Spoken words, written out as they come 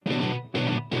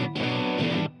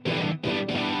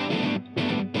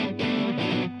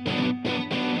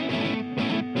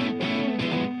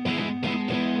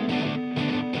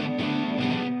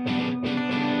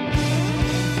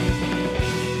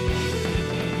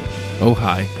Oh,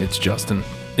 hi, it's Justin.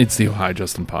 It's the Oh, Hi,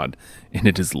 Justin pod, and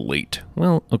it is late.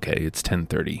 Well, okay, it's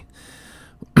 10:30,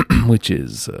 which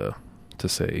is, to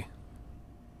say,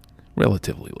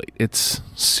 relatively late. It's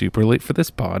super late for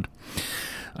this pod.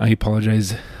 I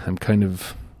apologize. I'm kind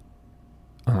of,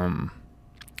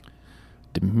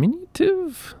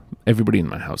 diminutive. Everybody in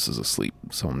my house is asleep,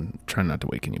 so I'm trying not to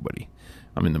wake anybody.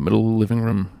 I'm in the middle of the living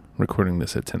room recording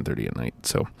this at 10:30 at night,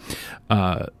 so,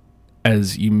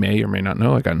 as you may or may not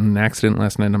know, I got in an accident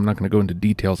last night. I'm not going to go into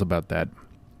details about that,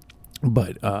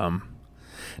 but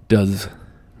does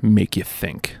make you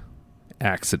think.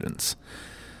 Accidents,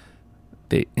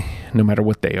 they, no matter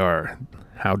what they are,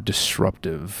 how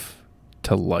disruptive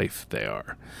to life they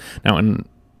are. Now, in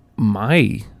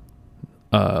my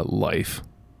life,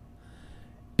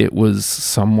 it was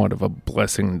somewhat of a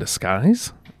blessing in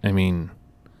disguise. I mean,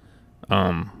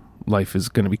 life is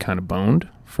going to be kind of boned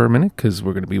for a minute because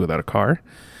we're going to be without a car.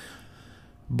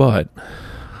 But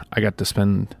I got to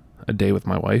spend a day with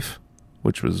my wife,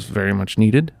 which was very much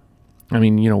needed. I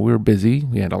mean, we were busy.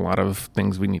 We had a lot of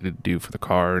things we needed to do for the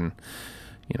car and,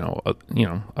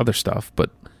 other stuff, but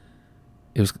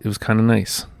it was kind of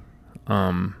nice.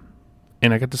 And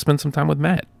I got to spend some time with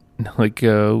Matt. Like,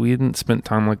 we hadn't spent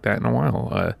time like that in a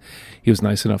while. He was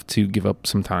nice enough to give up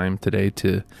some time today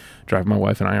to drive my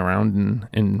wife and I around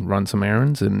and run some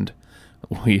errands, and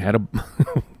we had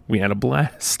a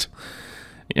blast.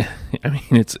 Yeah, I mean,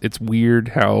 it's weird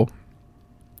how,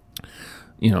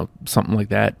 something like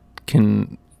that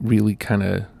can really kind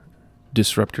of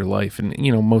disrupt your life. And,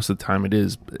 most of the time it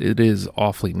is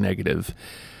awfully negative,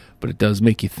 but it does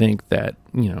make you think that,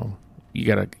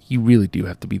 you really do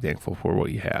have to be thankful for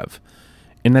what you have.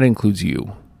 And that includes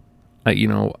you.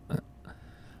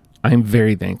 I'm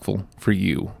very thankful for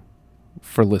you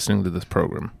for listening to this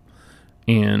program.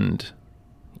 And,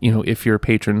 if you're a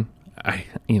patron,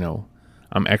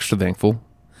 I'm extra thankful.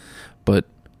 But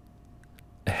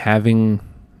having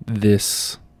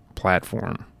this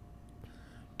platform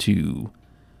to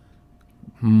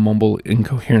mumble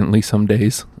incoherently some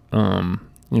days,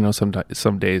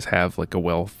 some days have like a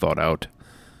well thought out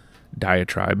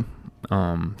diatribe.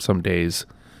 Some days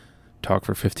talk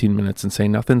for 15 minutes and say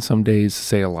nothing. Some days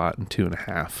say a lot in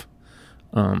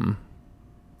 2.5.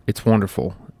 It's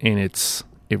wonderful, and it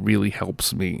really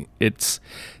helps me. It's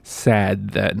sad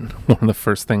that one of the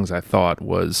first things I thought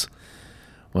was,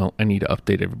 well, I need to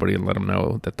update everybody and let them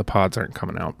know that the pods aren't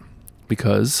coming out,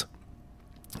 because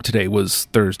today was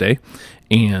Thursday,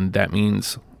 and that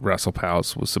means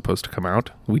WrestlePals was supposed to come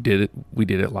out. We did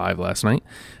it live last night,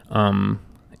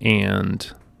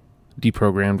 and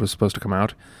Deprogrammed was supposed to come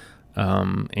out,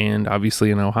 and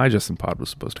obviously an Oh Hi Justin pod was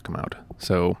supposed to come out.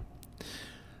 So,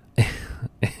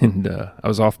 and I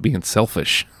was off being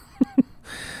selfish.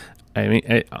 I mean,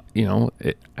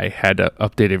 I had to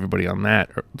update everybody on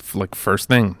that, like, first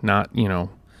thing, not,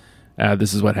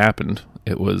 this is what happened.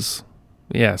 It was,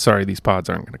 yeah, sorry, these pods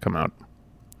aren't going to come out.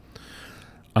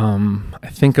 I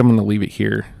think I'm going to leave it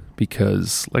here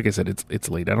because, like I said, it's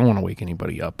late. I don't want to wake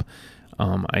anybody up.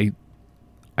 I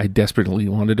desperately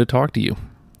wanted to talk to you,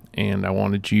 and I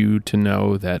wanted you to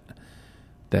know that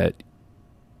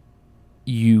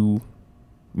you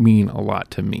mean a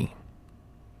lot to me.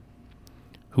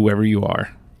 Whoever you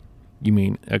are, you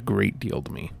mean a great deal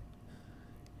to me.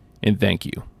 And thank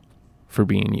you for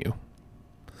being you.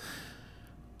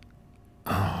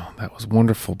 Oh, that was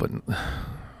wonderful, but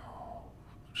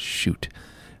shoot,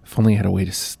 if only I had a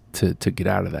way to get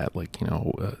out of that, like,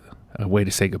 a way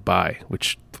to say goodbye,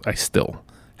 which I still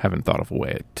haven't thought of a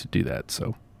way to do that.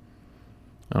 So,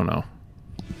 I don't know.